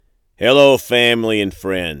Hello, family and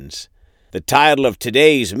friends. The title of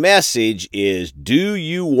today's message is, Do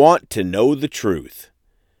You Want to Know the Truth?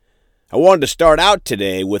 I wanted to start out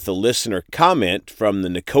today with a listener comment from the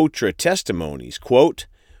Nicotra Testimonies. Quote,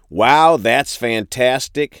 "Wow, that's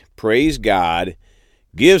fantastic. Praise God.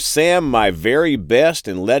 Give Sam my very best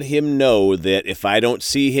and let him know that if I don't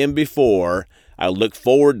see him before, I look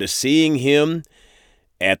forward to seeing him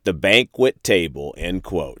at the banquet table." End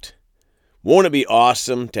quote. Won't it be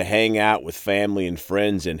awesome to hang out with family and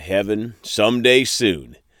friends in heaven someday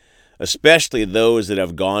soon, especially those that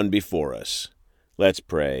have gone before us? Let's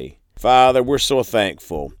pray. Father, we're so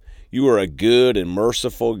thankful. You are a good and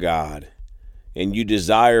merciful God, and you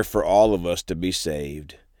desire for all of us to be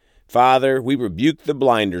saved. Father, we rebuke the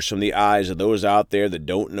blinders from the eyes of those out there that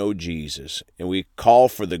don't know Jesus, and we call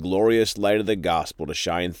for the glorious light of the gospel to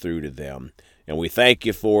shine through to them. And we thank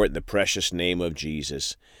you for it in the precious name of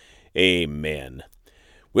Jesus. Amen.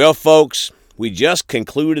 Well, folks, we just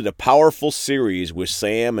concluded a powerful series with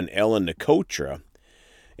Sam and Ellen Nicotra,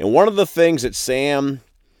 and one of the things that Sam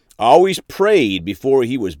always prayed before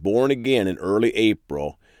he was born again in early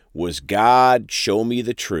April was, God, show me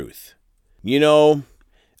the truth. You know,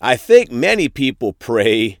 I think many people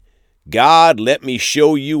pray, God, let me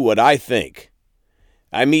show you what I think.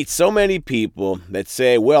 I meet so many people that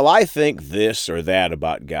say, well, I think this or that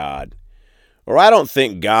about God. Or I don't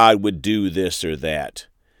think God would do this or that.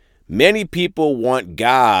 Many people want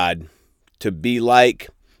God to be like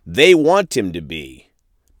they want him to be.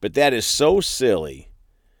 But that is so silly.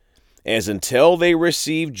 As until they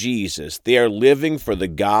receive Jesus, they are living for the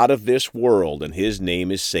God of this world, and his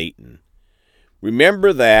name is Satan.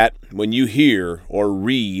 Remember that when you hear or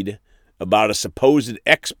read about a supposed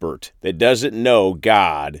expert that doesn't know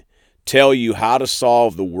God tell you how to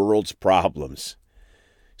solve the world's problems.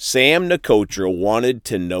 Sam Nicotra wanted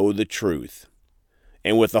to know the truth,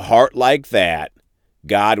 and with a heart like that,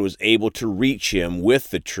 God was able to reach him with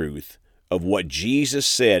the truth of what Jesus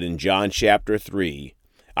said in John chapter 3,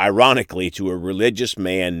 ironically to a religious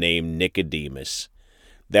man named Nicodemus,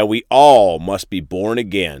 that we all must be born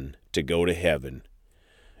again to go to heaven.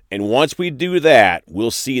 And once we do that, we'll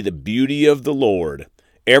see the beauty of the Lord.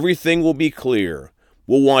 Everything will be clear.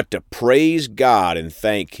 We'll want to praise God and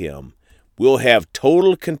thank him. We'll have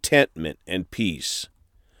total contentment and peace.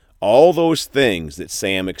 All those things that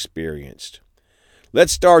Sam experienced.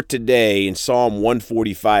 Let's start today in Psalm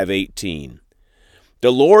 145:18.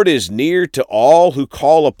 The Lord is near to all who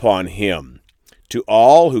call upon him, to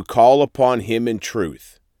all who call upon him in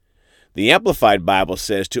truth. The Amplified Bible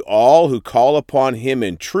says, to all who call upon him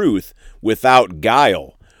in truth without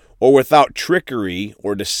guile, or without trickery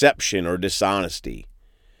or deception or dishonesty.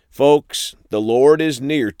 Folks, the Lord is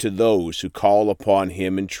near to those who call upon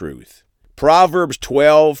him in truth. Proverbs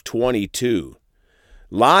 12:22.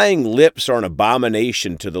 Lying lips are an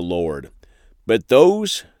abomination to the Lord, but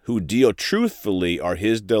those who deal truthfully are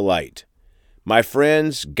his delight. My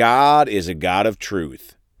friends, God is a God of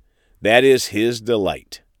truth. That is his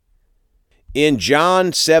delight. In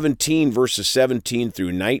John 17, verses 17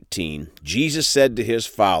 through 19, Jesus said to his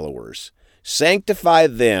followers, Sanctify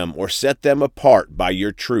them or set them apart by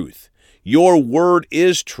your truth. Your word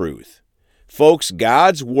is truth. Folks,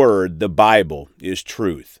 God's word, the Bible, is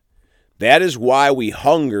truth. That is why we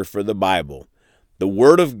hunger for the Bible, the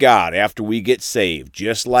word of God after we get saved,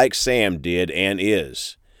 just like Sam did and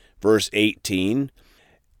is. Verse 18,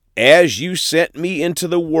 As you sent me into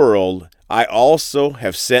the world, I also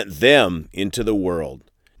have sent them into the world.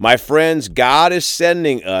 My friends, God is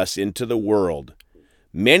sending us into the world.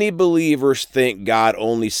 Many believers think God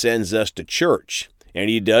only sends us to church, and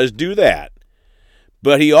he does do that.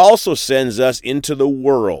 But he also sends us into the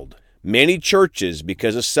world. Many churches,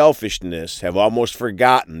 because of selfishness, have almost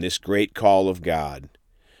forgotten this great call of God.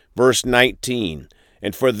 Verse 19,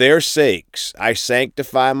 And for their sakes I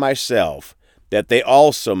sanctify myself, that they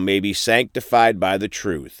also may be sanctified by the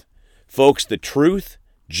truth. Folks, the truth,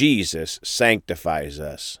 Jesus, sanctifies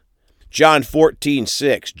us. John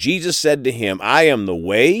 14:6, Jesus said to him, I am the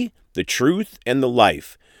way, the truth, and the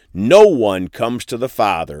life. No one comes to the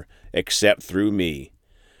Father except through me.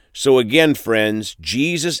 So again, friends,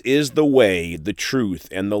 Jesus is the way, the truth,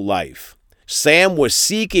 and the life. Sam was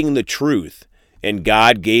seeking the truth, and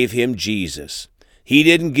God gave him Jesus. He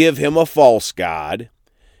didn't give him a false God.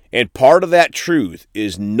 And part of that truth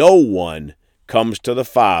is no one comes to the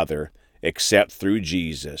Father except through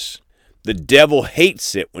Jesus. The devil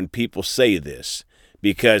hates it when people say this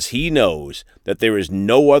because he knows that there is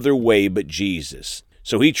no other way but Jesus.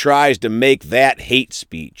 So he tries to make that hate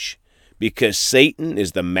speech because Satan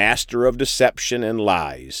is the master of deception and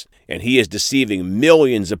lies, and he is deceiving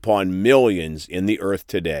millions upon millions in the earth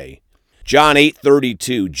today. John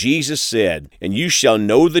 8:32, Jesus said, "And you shall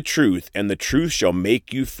know the truth, and the truth shall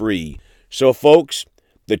make you free." So folks,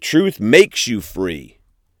 the truth makes you free.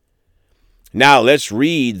 Now let's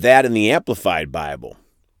read that in the Amplified Bible.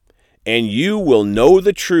 "And you will know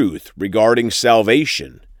the truth regarding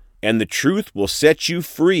salvation, and the truth will set you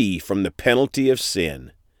free from the penalty of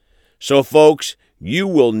sin." So folks, you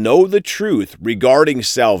will know the truth regarding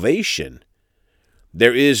salvation.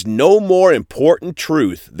 There is no more important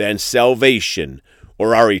truth than salvation,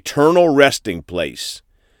 or our eternal resting place.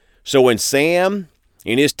 So when Sam,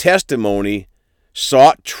 in his testimony,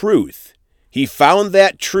 sought truth, he found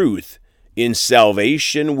that truth in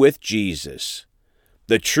salvation with Jesus.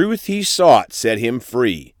 The truth he sought set him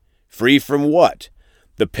free. Free from what?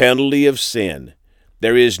 The penalty of sin.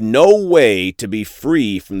 There is no way to be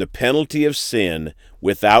free from the penalty of sin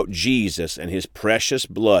without Jesus and his precious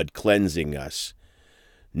blood cleansing us.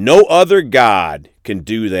 No other God can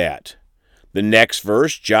do that. The next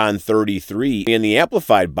verse, John 33, in the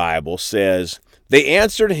Amplified Bible says, "They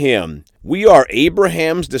answered him, 'We are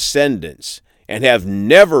Abraham's descendants and have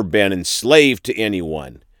never been enslaved to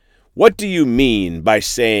anyone. What do you mean by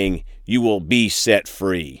saying you will be set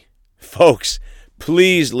free?'" Folks,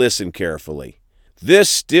 please listen carefully. This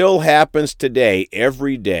still happens today,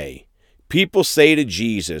 every day. People say to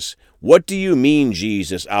Jesus, "What do you mean,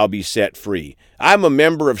 Jesus, I'll be set free? I'm a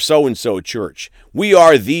member of so-and-so church. We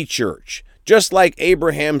are the church," just like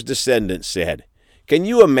Abraham's descendants said. Can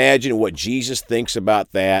you imagine what Jesus thinks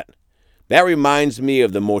about that? That reminds me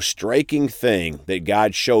of the most striking thing that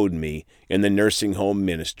God showed me in the nursing home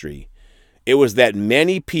ministry. It was that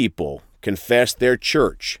many people confess their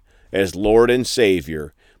church as Lord and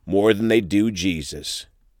Savior more than they do Jesus.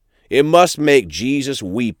 It must make Jesus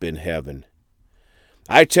weep in heaven.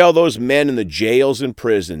 I tell those men in the jails and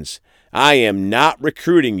prisons, I am not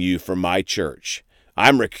recruiting you for my church.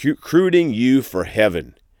 I'm recruiting you for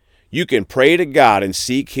heaven. You can pray to God and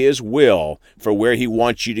seek His will for where He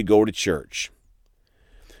wants you to go to church.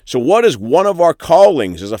 So what is one of our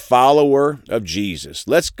callings as a follower of Jesus?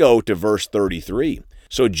 Let's go to verse 33.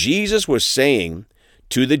 So Jesus was saying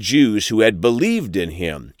to the Jews who had believed in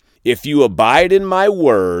Him, "If you abide in my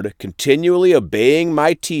word, continually obeying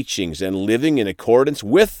my teachings and living in accordance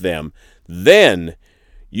with them, then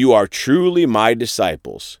you are truly my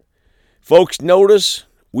disciples." Folks, notice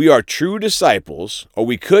we are true disciples, or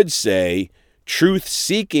we could say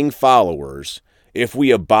truth-seeking followers, if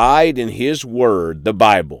we abide in His word, the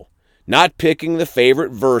Bible, not picking the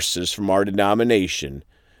favorite verses from our denomination.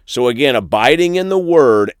 So again, abiding in the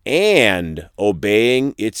word and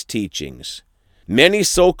obeying its teachings. Many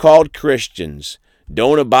so-called Christians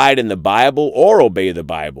don't abide in the Bible or obey the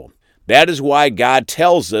Bible. That is why God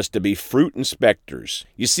tells us to be fruit inspectors.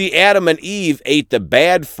 You see, Adam and Eve ate the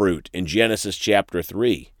bad fruit in Genesis chapter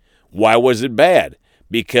 3. Why was it bad?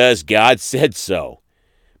 Because God said so.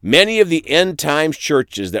 Many of the end times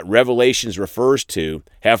churches that Revelations refers to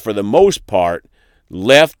have, for the most part,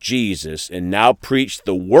 left Jesus and now preach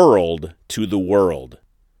the world to the world.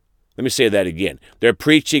 Let me say that again. They're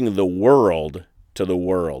preaching the world to the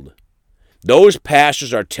world. Those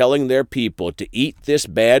pastors are telling their people to eat this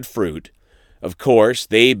bad fruit. Of course,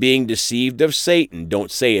 they, being deceived of Satan, don't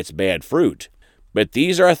say it's bad fruit. But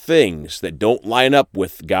these are things that don't line up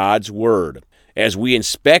with God's word. As we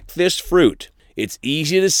inspect this fruit, it's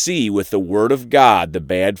easy to see with the word of God the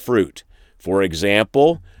bad fruit. For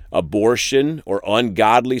example, abortion or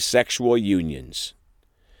ungodly sexual unions.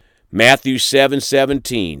 Matthew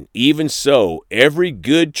 7:17, "Even so, every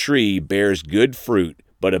good tree bears good fruit,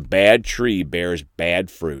 but a bad tree bears bad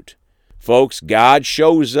fruit." Folks, God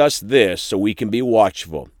shows us this so we can be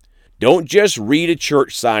watchful. Don't just read a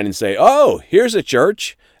church sign and say, "Oh, here's a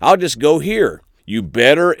church. I'll just go here." You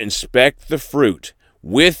better inspect the fruit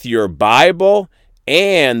with your Bible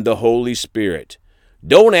and the Holy Spirit.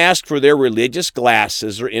 Don't ask for their religious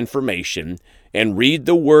glasses or information and read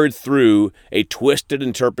the word through a twisted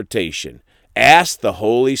interpretation. Ask the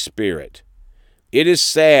Holy Spirit. It is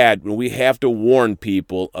sad when we have to warn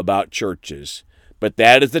people about churches, but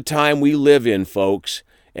that is the time we live in, folks,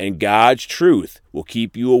 and God's truth will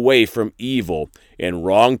keep you away from evil and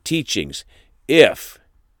wrong teachings if,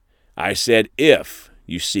 I said if,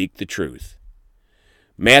 you seek the truth.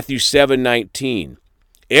 Matthew 7:19,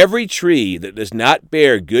 "Every tree that does not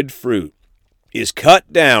bear good fruit is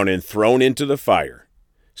cut down and thrown into the fire."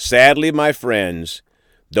 Sadly, my friends,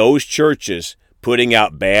 those churches putting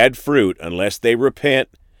out bad fruit, unless they repent,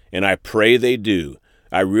 and I pray they do.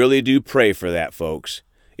 I really do pray for that, folks.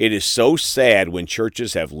 It is so sad when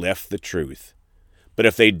churches have left the truth. But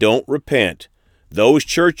if they don't repent, those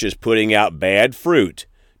churches putting out bad fruit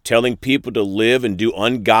telling people to live and do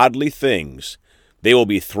ungodly things, they will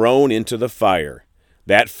be thrown into the fire.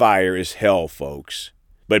 That fire is hell, folks.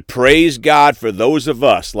 But praise God for those of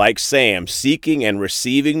us, like Sam, seeking and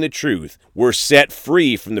receiving the truth. We're set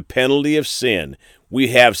free from the penalty of sin. We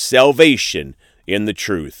have salvation in the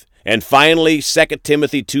truth. And finally, 2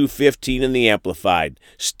 Timothy 2:15 in the Amplified.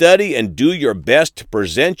 Study and do your best to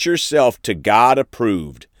present yourself to God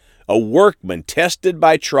approved, a workman tested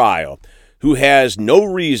by trial, who has no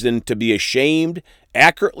reason to be ashamed,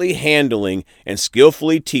 accurately handling and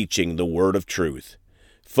skillfully teaching the word of truth.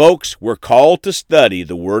 Folks, we're called to study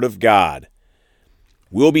the Word of God.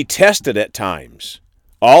 We'll be tested at times.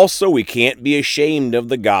 Also, we can't be ashamed of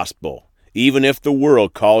the gospel, even if the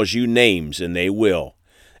world calls you names, and they will.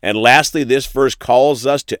 And lastly, this verse calls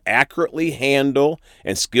us to accurately handle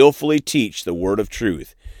and skillfully teach the word of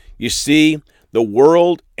truth. You see, the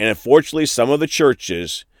world, and unfortunately some of the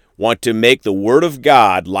churches, want to make the Word of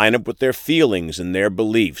God line up with their feelings and their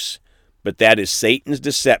beliefs. But that is Satan's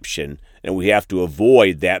deception, and we have to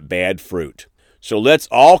avoid that bad fruit. So let's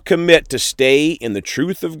all commit to stay in the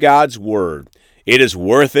truth of God's Word. It is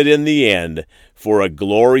worth it in the end for a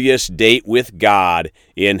glorious date with God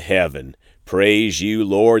in heaven. Praise you,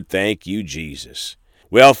 Lord. Thank you, Jesus.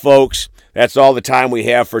 Well, folks, that's all the time we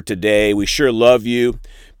have for today. We sure love you.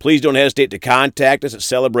 Please don't hesitate to contact us at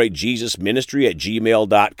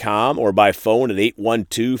celebratejesusministry@gmail.com or by phone at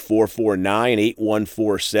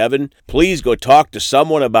 812-449-8147. Please go talk to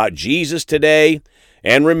someone about Jesus today.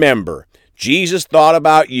 And remember, Jesus thought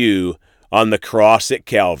about you on the cross at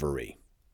Calvary.